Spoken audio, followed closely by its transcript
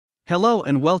Hello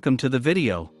and welcome to the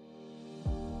video.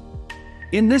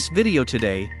 In this video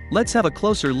today, let's have a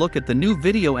closer look at the new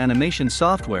video animation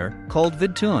software called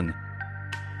VidToon.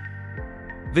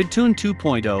 VidToon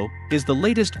 2.0 is the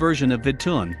latest version of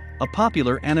VidToon, a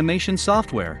popular animation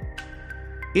software.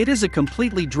 It is a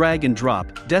completely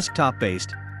drag-and-drop,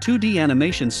 desktop-based, 2D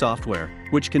animation software,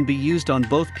 which can be used on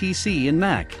both PC and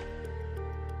Mac.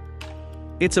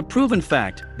 It's a proven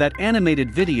fact that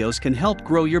animated videos can help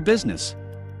grow your business.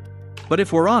 But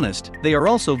if we're honest, they are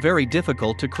also very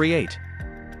difficult to create.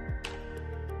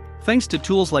 Thanks to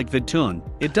tools like VidToon,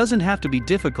 it doesn't have to be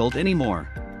difficult anymore.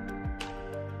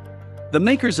 The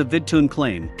makers of VidToon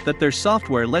claim that their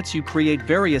software lets you create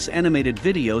various animated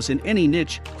videos in any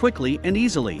niche, quickly and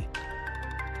easily.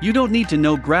 You don't need to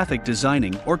know graphic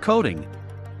designing or coding.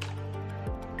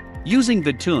 Using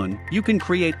VidToon, you can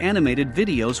create animated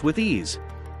videos with ease.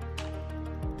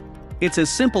 It's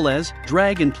as simple as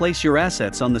drag and place your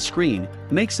assets on the screen,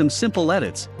 make some simple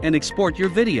edits, and export your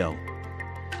video.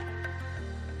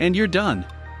 And you're done.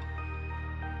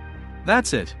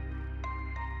 That's it.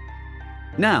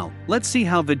 Now, let's see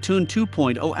how VidToon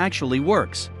 2.0 actually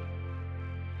works.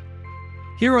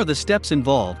 Here are the steps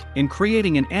involved in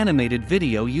creating an animated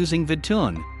video using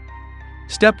VidToon.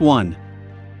 Step 1.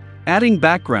 Adding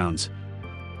backgrounds.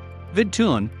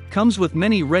 VidToon comes with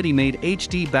many ready-made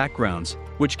HD backgrounds,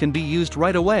 which can be used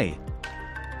right away.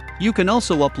 You can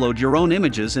also upload your own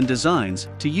images and designs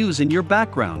to use in your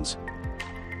backgrounds.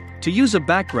 To use a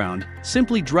background,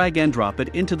 simply drag and drop it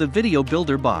into the video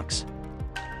builder box.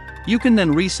 You can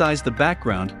then resize the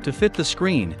background to fit the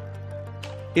screen.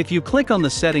 If you click on the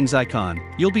settings icon,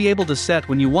 you'll be able to set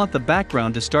when you want the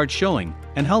background to start showing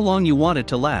and how long you want it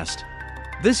to last.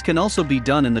 This can also be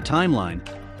done in the timeline.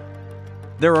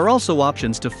 There are also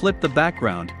options to flip the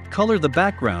background, color the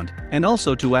background, and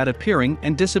also to add appearing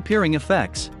and disappearing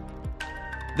effects.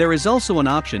 There is also an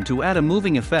option to add a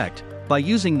moving effect by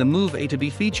using the Move A to B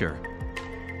feature.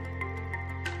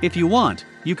 If you want,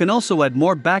 you can also add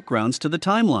more backgrounds to the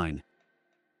timeline.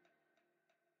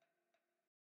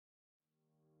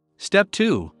 Step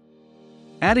 2.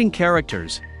 Adding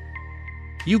characters.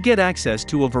 You get access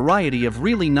to a variety of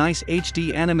really nice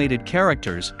HD animated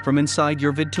characters from inside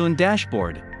your VidToon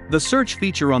dashboard. The search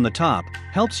feature on the top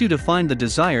helps you to find the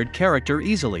desired character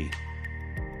easily.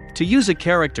 To use a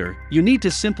character, you need to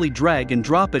simply drag and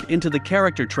drop it into the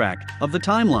character track of the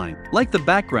timeline. Like the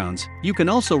backgrounds, you can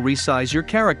also resize your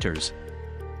characters.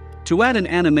 To add an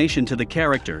animation to the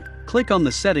character, click on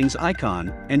the settings icon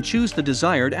and choose the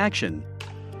desired action.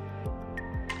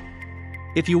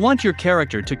 If you want your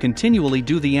character to continually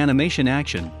do the animation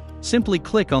action, simply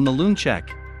click on the loon check.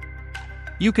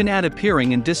 You can add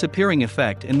appearing and disappearing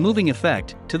effect and moving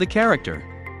effect to the character.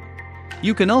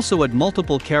 You can also add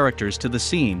multiple characters to the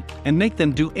scene and make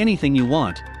them do anything you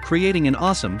want, creating an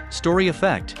awesome story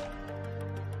effect.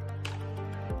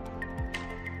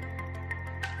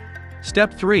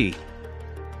 Step 3.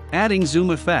 Adding zoom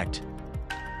effect.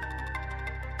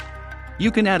 You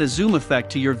can add a zoom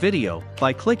effect to your video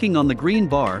by clicking on the green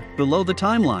bar below the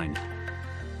timeline.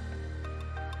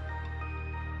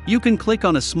 You can click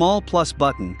on a small plus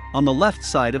button on the left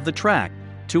side of the track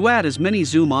to add as many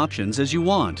zoom options as you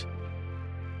want.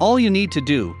 All you need to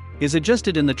do is adjust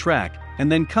it in the track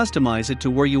and then customize it to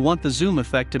where you want the zoom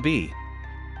effect to be.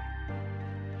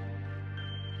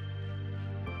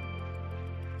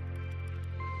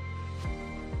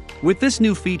 With this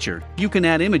new feature, you can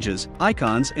add images,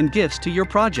 icons, and GIFs to your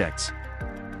projects.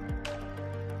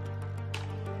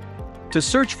 To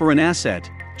search for an asset,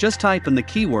 just type in the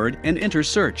keyword and enter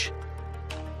search.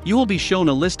 You will be shown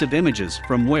a list of images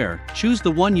from where, choose the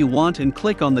one you want and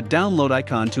click on the download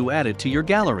icon to add it to your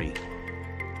gallery.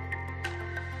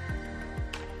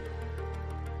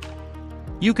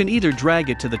 You can either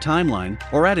drag it to the timeline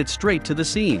or add it straight to the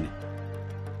scene.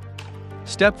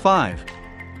 Step 5.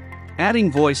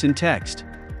 Adding voice and text.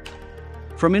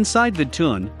 From inside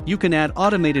VidToon, you can add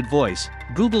automated voice,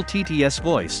 Google TTS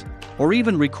voice, or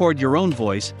even record your own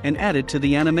voice and add it to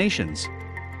the animations.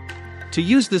 To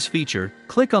use this feature,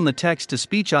 click on the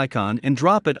text-to-speech icon and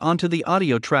drop it onto the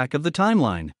audio track of the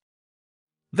timeline.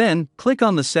 Then, click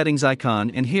on the settings icon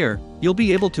and here, you'll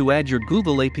be able to add your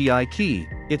Google API key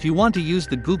if you want to use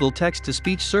the Google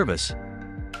text-to-speech service.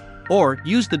 Or,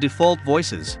 use the default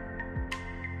voices.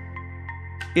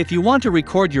 If you want to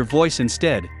record your voice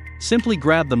instead, simply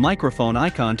grab the microphone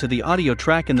icon to the audio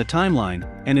track in the timeline,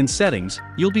 and in settings,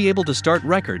 you'll be able to start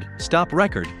record, stop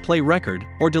record, play record,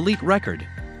 or delete record.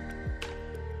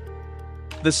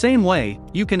 The same way,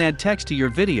 you can add text to your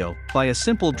video by a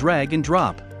simple drag and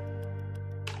drop.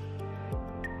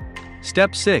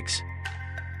 Step 6.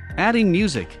 Adding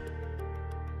music.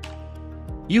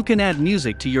 You can add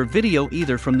music to your video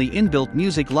either from the inbuilt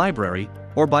music library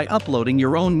or by uploading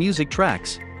your own music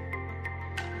tracks.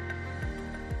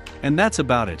 And that's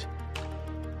about it.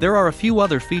 There are a few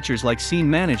other features like scene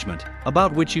management,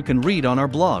 about which you can read on our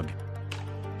blog.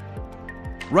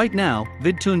 Right now,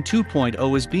 VidToon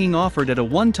 2.0 is being offered at a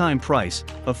one-time price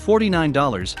of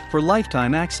 $49 for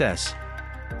lifetime access.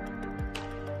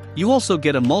 You also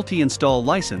get a multi-install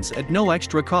license at no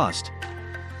extra cost.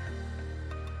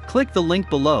 Click the link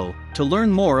below to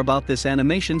learn more about this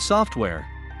animation software.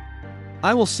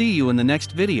 I will see you in the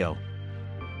next video.